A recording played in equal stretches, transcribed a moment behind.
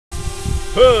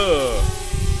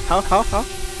How?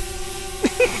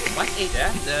 1.8,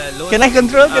 yeah? The lowest. Can I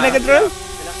control? Can I control? Yeah.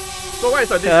 So what is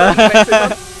the distance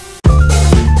maximum?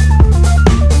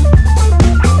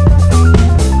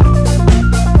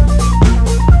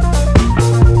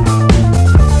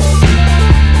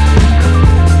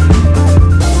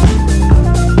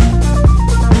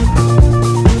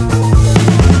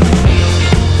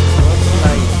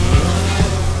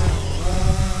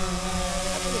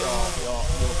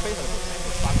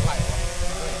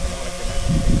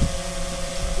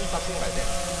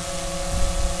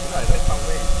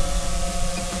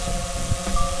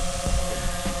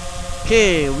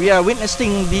 Okay, we are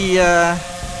witnessing the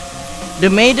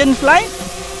maiden flight.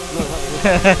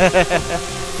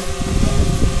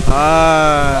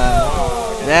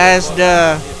 That's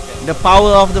the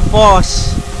power of the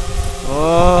force.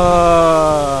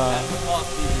 Oh.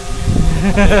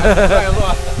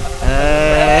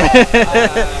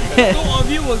 Two of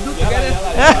you will do together.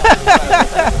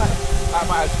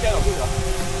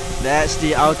 That's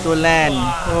the auto land.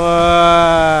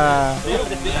 Wow.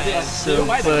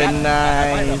 Super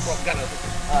nice.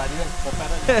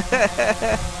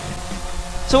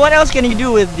 So what else can you do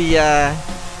with the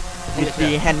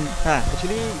hand?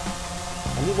 Actually,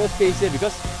 I need more space here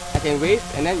because I can wave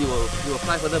and then you will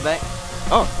fly further back.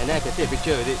 Oh, and then I can take a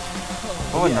picture with it.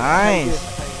 Oh, nice.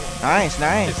 Nice.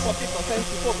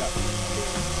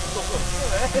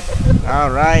 All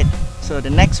right. So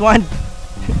the next one.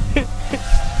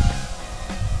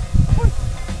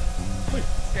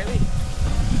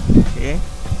 Okay.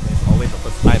 It's always the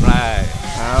first time, right?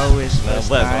 Always first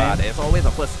time. It's always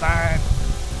the first time.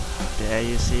 There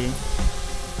you see.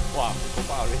 Wow, so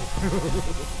far already.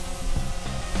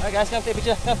 Alright guys, come take a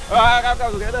picture. Come.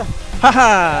 Come together.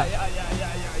 Haha. Yeah.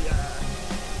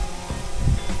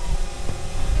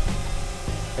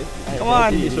 Come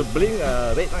on. You should blink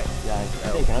red light. Yeah,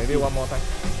 maybe one more time.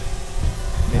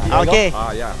 Okay.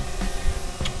 Yeah.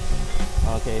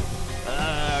 Okay.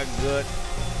 Good.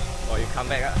 Oh, you come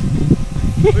back.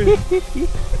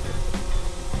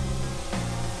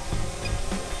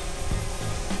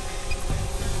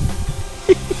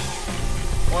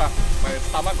 Wow, my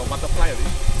stomach got butterfly already.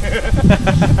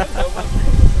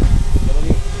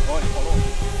 Oh, you follow.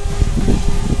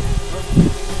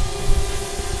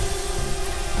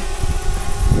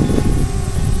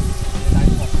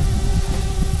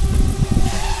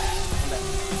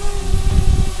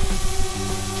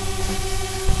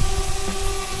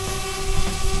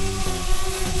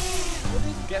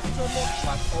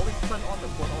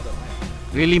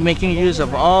 Really making use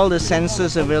of all the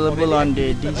sensors available on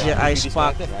the DJI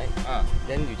Spark. Right?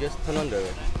 Then you just turn on the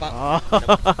spark.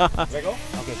 Let go.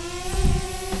 Okay.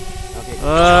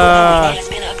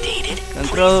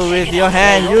 Control with your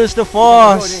hand. Use the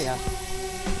force.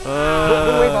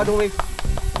 Don't wave. Don't wave.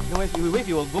 If you wave,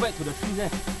 you will go back to the trees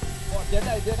there.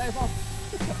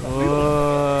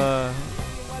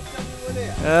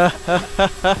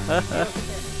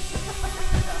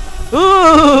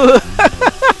 Ooh.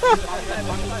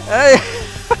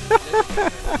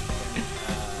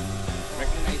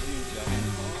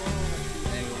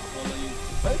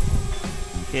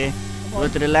 Okay, go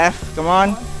to the left. Come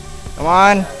on.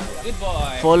 Good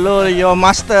boy. Follow your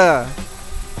master.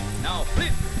 Now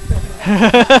flip. I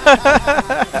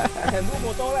can do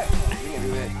motor, right?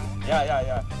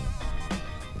 Yeah.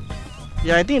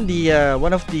 Yeah, I think the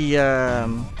one of the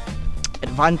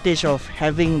advantage of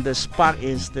having the Spark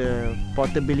is the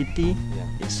portability.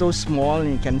 It's so small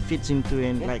and it can fit into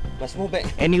like my small bag.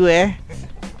 Anywhere.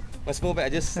 My small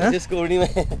bag. I just go anywhere.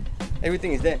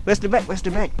 Everything is there. Where's the bag? What's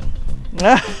this bag?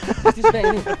 Just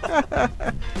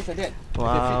like that.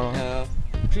 Wow. Can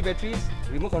fit, 3 batteries,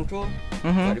 remote control.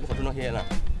 Remote control not here lah.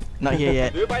 Not here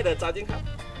yet. Do you buy the charging hub?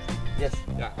 Yes.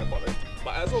 Yeah, I bought it.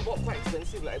 But I also bought quite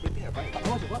expensive, like everything I buy. How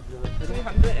much you bought?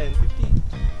 350.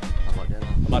 About there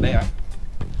lah. About there,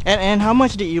 And how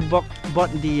much did you bought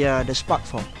the Spark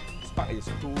for? Spark is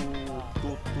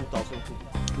 2002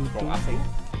 from Asing.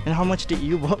 And how much did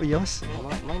you bought yours?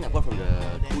 Mine I bought from the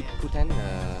 210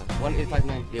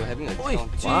 1859. They were having a discount.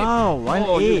 Wow,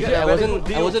 1.8. I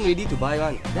wasn't ready to buy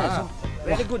one.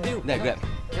 Very good deal. Then I grabbed.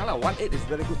 Yeah, 1.8 is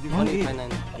very good deal.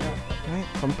 1859. Right,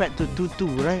 compared to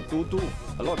 2.2, right? 2.2,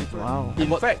 a lot different. Wow. In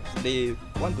fact, they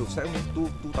want to sell me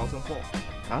 2004.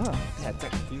 They had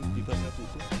checked few people sell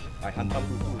 2.2. I hunt down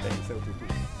 2.2, then he sell 2.2.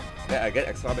 Then I get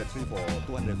extra battery for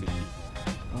 250.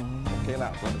 Okay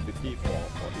lah, 250 for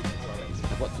this extra battery. I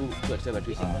bought two extra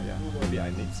batteries. Yeah, maybe I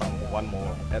need one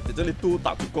more. Actually 2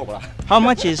 tak cukup lah. How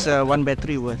much is one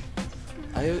battery worth?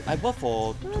 I bought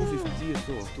for 250 or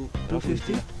so.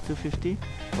 250? 250?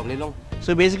 From Lelong.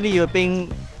 So basically you're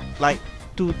paying like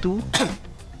 2.2.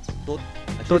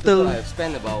 Total I have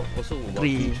spent about also about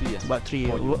 3. three, yeah. About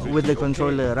 3 Oh, you with the okay.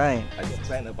 controller, right? I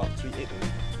spend about 3.8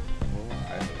 already.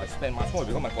 I spend much more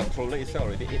because my controller itself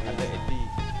already 880.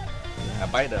 I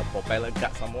buy the propeller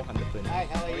guard some more 120.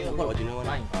 What original one?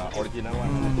 Original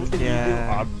one.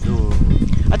 Yeah.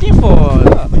 I think for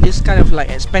this kind of like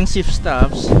expensive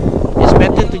stuffs, it's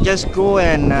better to just go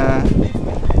and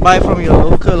buy from your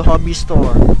local hobby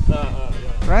store,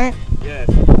 right? Yes.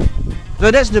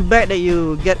 So that's the bag that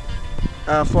you get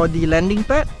for the landing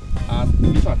pad.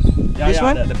 This one. Yeah, This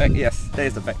one? The bag. Yes, that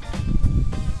is the bag.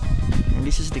 And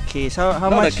this is the case. How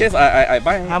No, much? the case I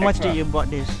buy. How much extra. did you bought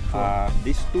this for?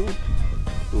 These two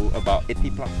to about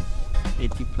 80 plus.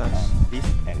 80 plus. This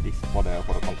and this for the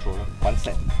controller. One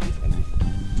set. This and this.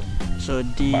 So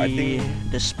But I think-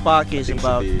 the Spark is think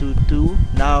about should 2.2.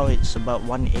 Now it's about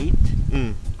 1.8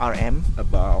 RM.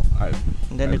 About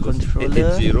And then the was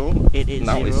controller 880.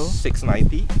 Now it's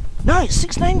 690. No, it's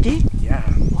 690. Yeah.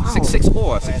 Wow. 660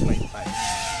 or 690. Like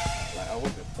I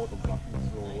always photograph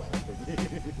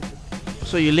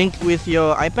So you link with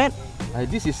your iPad?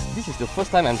 This is the first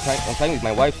time I'm trying with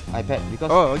my wife's iPad because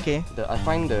Oh, okay. I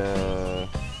find the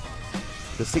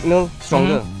signal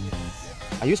stronger.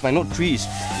 I use my Note 3 is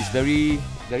very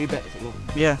bad signal.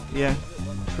 Yeah,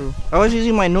 true. I was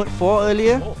using my Note 4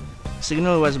 earlier.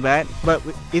 Signal was bad, but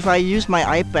if I use my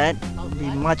iPad, it'll be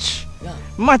much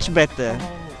better.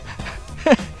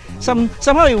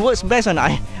 Somehow it works best on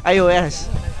iOS.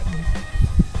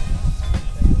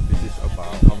 This is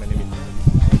about how many minutes?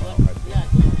 About, I think,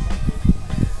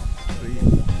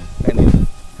 10 minutes.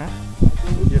 Huh?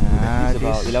 It's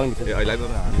about 11 meters. Yeah, 11.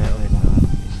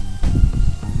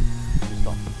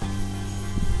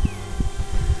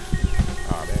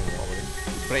 Then probably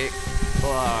brake.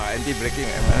 Wow, anti-braking.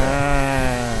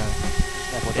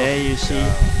 There you see.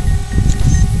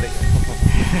 Brake.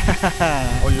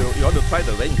 Oh, you want to try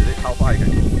the range? Is it how far I can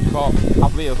go? Because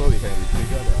halfway also we can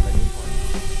trigger the landing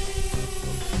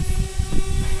point.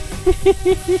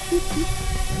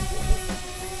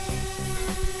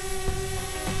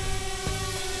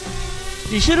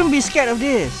 You shouldn't be scared of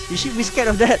this. You should be scared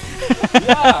of that.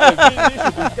 Yeah, you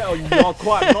should be scared of your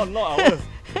quad, not ours.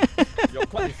 Your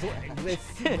quad is so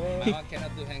aggressive. My one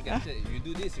cannot do hand capture. If you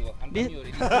do this, it will hunt This- you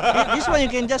already. This one you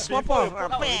can just swap off.